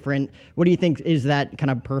be indifferent. What do you think is that kind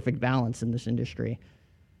of perfect balance in this industry?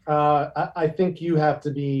 I think you have to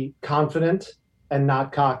be confident and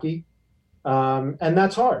not cocky. And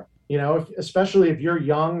that's hard, especially if you're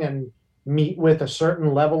young and meet with a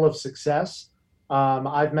certain level of success.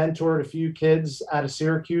 I've mentored a few kids out of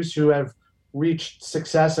Syracuse who have reached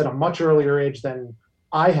success at a much earlier age than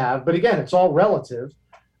I have. But again, it's all relative.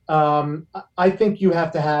 I think you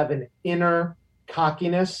have to have an inner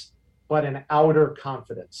cockiness, but an outer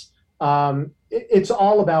confidence. It's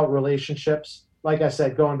all about relationships. Like I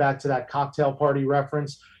said, going back to that cocktail party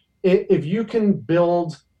reference, if you can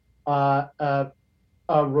build a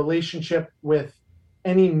relationship with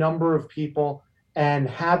any number of people and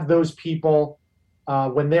have those people,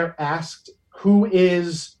 when they're asked, who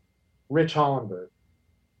is Rich Hollenberg?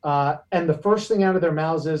 And the first thing out of their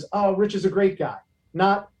mouths is, oh, Rich is a great guy.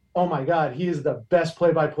 Not, oh my God, he is the best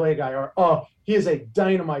play-by-play guy, or, oh, he is a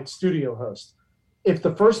dynamite studio host. If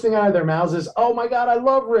the first thing out of their mouths is, oh my God, I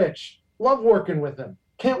love Rich, love working with him,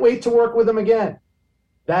 can't wait to work with him again,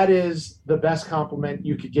 that is the best compliment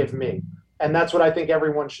you could give me. And that's what I think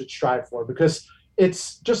everyone should strive for, because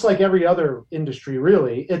it's just like every other industry,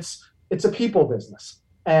 really. It's a people business.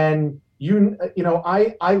 And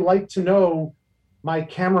I like to know my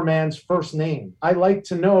cameraman's first name. I like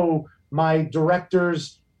to know my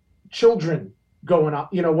director's children going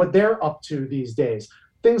up, what they're up to these days,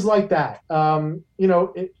 things like that.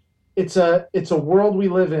 It's a world we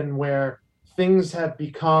live in where things have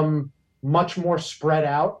become much more spread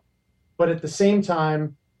out, but at the same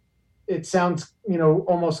time, it sounds,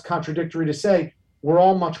 almost contradictory to say we're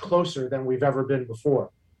all much closer than we've ever been before.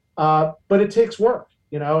 But it takes work,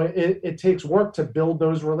 it takes work to build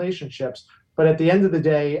those relationships. But at the end of the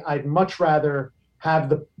day, I'd much rather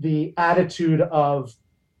have the attitude of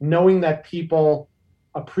knowing that people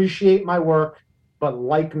appreciate my work, but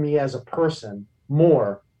like me as a person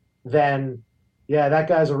more than, yeah, that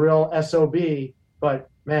guy's a real SOB, but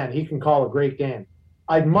man, he can call a great game.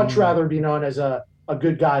 I'd much rather be known as a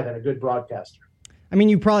good guy than a good broadcaster. I mean,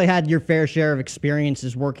 you probably had your fair share of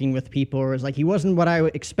experiences working with people where it was like, he wasn't what I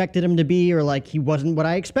expected him to be, or like, he wasn't what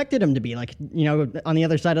I expected him to be, like, on the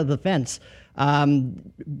other side of the fence.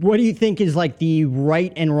 What do you think is like the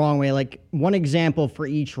right and wrong way? Like one example for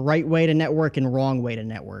each right way to network and wrong way to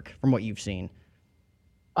network from what you've seen.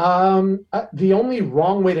 The only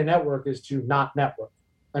wrong way to network is to not network.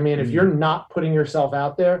 I mean, if you're not putting yourself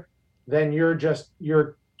out there, then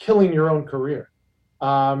you're killing your own career.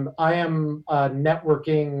 I am a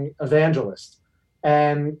networking evangelist,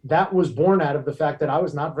 and that was born out of the fact that I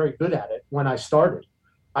was not very good at it when I started.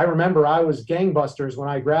 I remember I was gangbusters when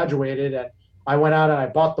I graduated, and I went out and I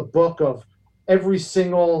bought the book of every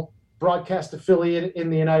single broadcast affiliate in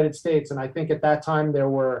the United States. And I think at that time there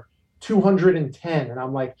were 210. And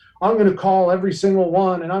I'm like, I'm going to call every single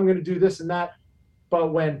one and I'm going to do this and that.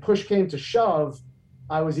 But when push came to shove,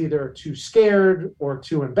 I was either too scared or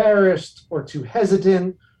too embarrassed or too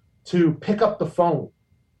hesitant to pick up the phone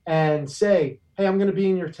and say, hey, I'm going to be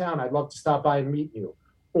in your town. I'd love to stop by and meet you,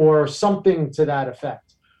 or something to that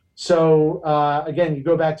effect. So again, you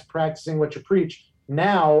go back to practicing what you preach.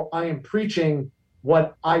 Now I am preaching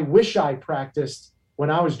what I wish I practiced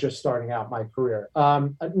when I was just starting out my career.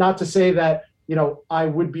 Not to say that, I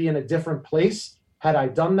would be in a different place had I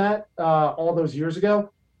done that all those years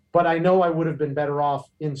ago, but I know I would have been better off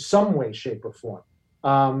in some way, shape, or form.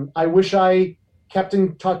 I wish I kept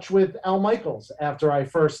in touch with Al Michaels after I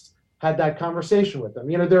first had that conversation with him.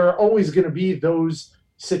 There are always going to be those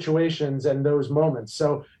situations and those moments.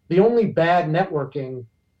 So the only bad networking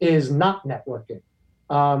is not networking.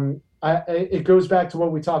 It goes back to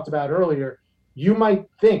what we talked about earlier. You might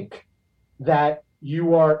think that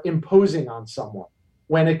you are imposing on someone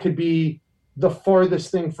when it could be the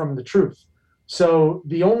farthest thing from the truth. So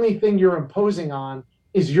the only thing you're imposing on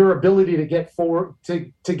is your ability to get forward,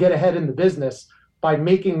 to get ahead in the business by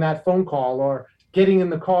making that phone call or getting in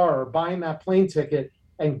the car or buying that plane ticket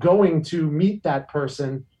and going to meet that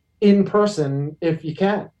person in person if you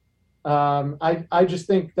can. I just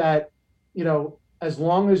think that, as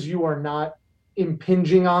long as you are not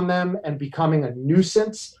impinging on them and becoming a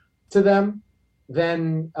nuisance to them,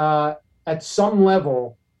 then at some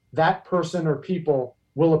level, that person or people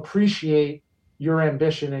will appreciate your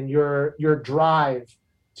ambition and your drive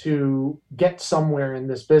to get somewhere in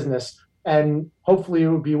this business. And hopefully it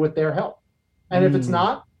will be with their help. And if it's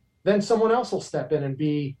not, then someone else will step in and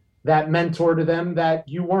be that mentor to them that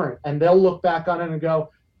you weren't. And they'll look back on it and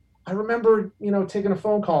go, I remember, taking a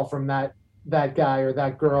phone call from that guy or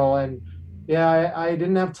that girl. And yeah, I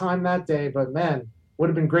didn't have time that day, but man, would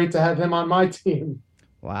have been great to have him on my team.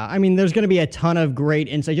 Wow. I mean, there's going to be a ton of great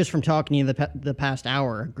insight just from talking to you the past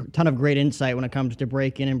hour, a ton of great insight when it comes to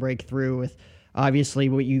break in and break through with obviously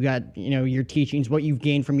what you got, your teachings, what you've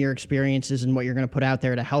gained from your experiences and what you're going to put out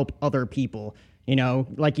there to help other people,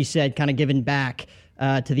 like you said, kind of giving back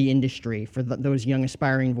to the industry for those young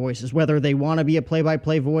aspiring voices, whether they want to be a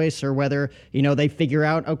play-by-play voice or whether, they figure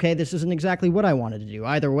out, okay, this isn't exactly what I wanted to do.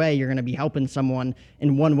 Either way, you're going to be helping someone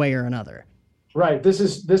in one way or another. Right. This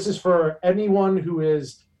is for anyone who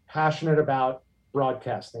is passionate about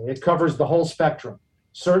broadcasting. It covers the whole spectrum.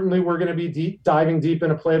 Certainly, we're going to be diving deep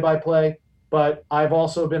into play-by-play, but I've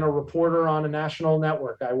also been a reporter on a national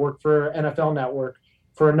network. I worked for NFL Network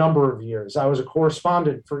for a number of years. I was a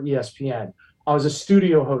correspondent for ESPN. I was a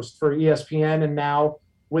studio host for ESPN, and now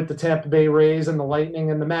with the Tampa Bay Rays and the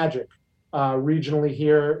Lightning and the Magic regionally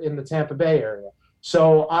here in the Tampa Bay area.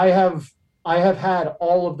 So I have had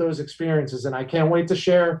all of those experiences, and I can't wait to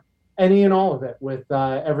share any and all of it with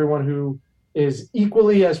everyone who is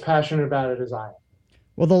equally as passionate about it as I am.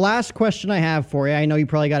 Well, the last question I have for you, I know you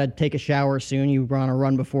probably got to take a shower soon. You were on a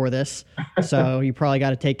run before this, so you probably got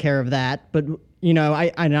to take care of that. But,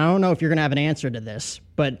 I don't know if you're going to have an answer to this,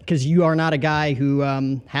 but because you are not a guy who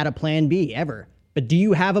had a plan B ever. But do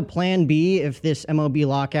you have a plan B if this MLB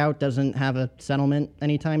lockout doesn't have a settlement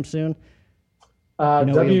anytime soon?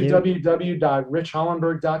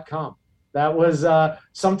 www.richhollenberg.com. That was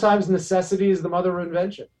sometimes necessity is the mother of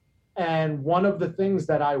invention. And one of the things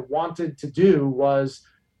that I wanted to do was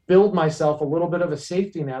build myself a little bit of a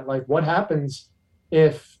safety net. Like, what happens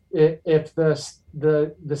if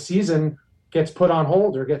the season gets put on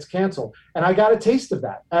hold or gets canceled? And I got a taste of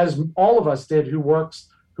that, as all of us did who worked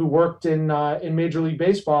in Major League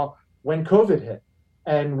Baseball when COVID hit.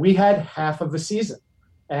 And we had half of the season.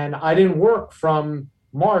 And I didn't work from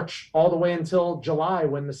March all the way until July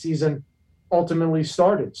when the season ultimately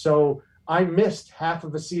started. So I missed half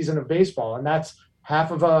of a season of baseball, and that's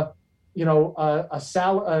half of an annual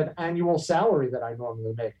salary that I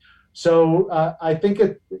normally make. So I think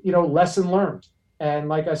lesson learned. And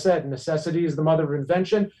like I said, necessity is the mother of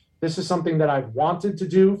invention. This is something that I've wanted to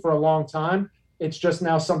do for a long time. It's just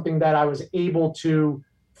now something that I was able to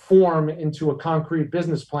form into a concrete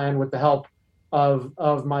business plan with the help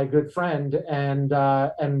of my good friend, and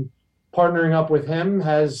partnering up with him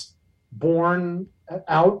has borne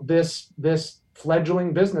out this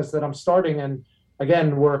fledgling business that I'm starting. And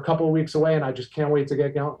again, we're a couple of weeks away, and I just can't wait to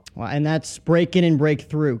get going. Well, and that's break in and break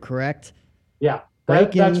through, correct? Yeah,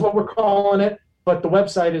 that's what we're calling it. But the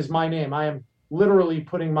website is my name. I am literally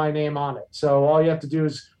putting my name on it. So all you have to do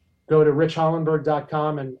is go to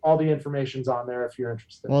richhollenberg.com, and all the information's on there if you're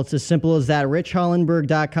interested. Well, it's as simple as that,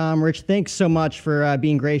 richhollenberg.com. Rich, thanks so much for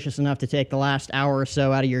being gracious enough to take the last hour or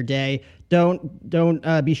so out of your day. Don't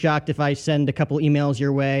be shocked if I send a couple emails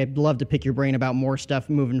your way. I'd love to pick your brain about more stuff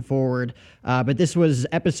moving forward. But this was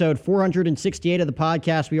episode 468 of the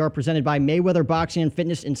podcast. We are presented by Mayweather Boxing and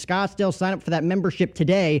Fitness in Scottsdale. Sign up for that membership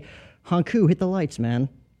today. Hanku, hit the lights, man.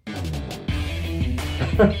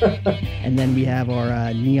 And then we have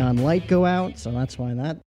our neon light go out, so that's why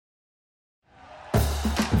that.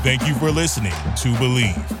 Thank you for listening to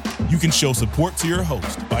Believe. You can show support to your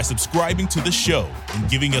host by subscribing to the show and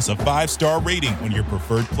giving us a 5-star rating on your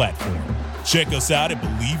preferred platform. Check us out at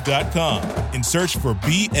Believe.com and search for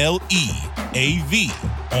BLEAV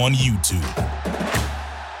on YouTube.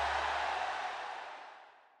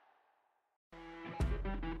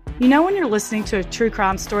 You know when you're listening to a true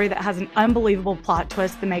crime story that has an unbelievable plot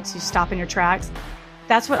twist that makes you stop in your tracks?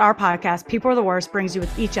 That's what our podcast, People Are the Worst, brings you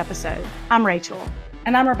with each episode. I'm Rachel.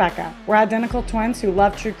 And I'm Rebecca. We're identical twins who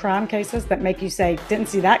love true crime cases that make you say, didn't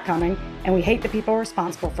see that coming, and we hate the people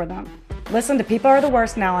responsible for them. Listen to People Are the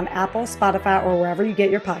Worst now on Apple, Spotify, or wherever you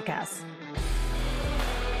get your podcasts.